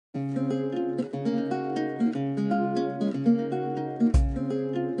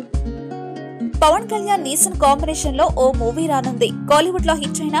Pawan Kalyan నీసన్ combination లో ఓ movie రానుంది. కాలీవుడ్ లో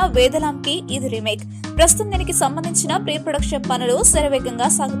హిట్ అయిన వేదలాం కి ఇది రీమేక్. ప్రస్తుతం దీనికి సంబంధించిన ప్రీ ప్రొడక్షన్ పనులు శరవేగంగా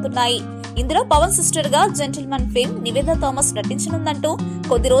సాగుతున్నాయి. ఇందులో పవన్ సిస్టర్ గా జెంటిల్మన్ ఫేమ్ నివేదా థామస్ నటించనుందంటూ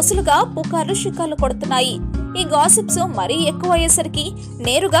కొద్ది రోజులుగా పుకార్లు షికార్లు కొడుతున్నాయి. ఈ గాసిప్స్ మరీ ఎక్కువ అయ్యేసరికి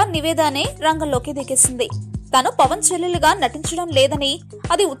నేరుగా నివేదానే రంగంలోకి దిగేసింది. తను పవన్ చెల్లెలుగా నటించడం లేదని,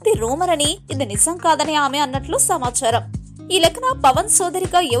 అది ఉత్తి రూమర్ అని, ఇది నిజం కాదని ఆమె అన్నట్లు సమాచారం. ఈ లెక్కన పవన్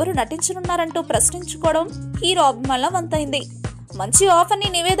సోదరిగా ఎవరు నటించనున్నారంటూ ప్రశ్నించుకోవడం హీరో అభిమానుల వంతైంది. మంచి ఆఫర్ ని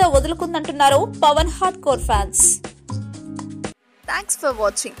Niveda వదులుకుందంటున్నారు Pawan hard core fans. Thanks for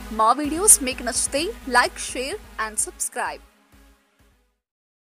watching. మా వీడియోస్ మీకు నచ్చితే లైక్, షేర్ అండ్ సబ్స్క్రైబ్.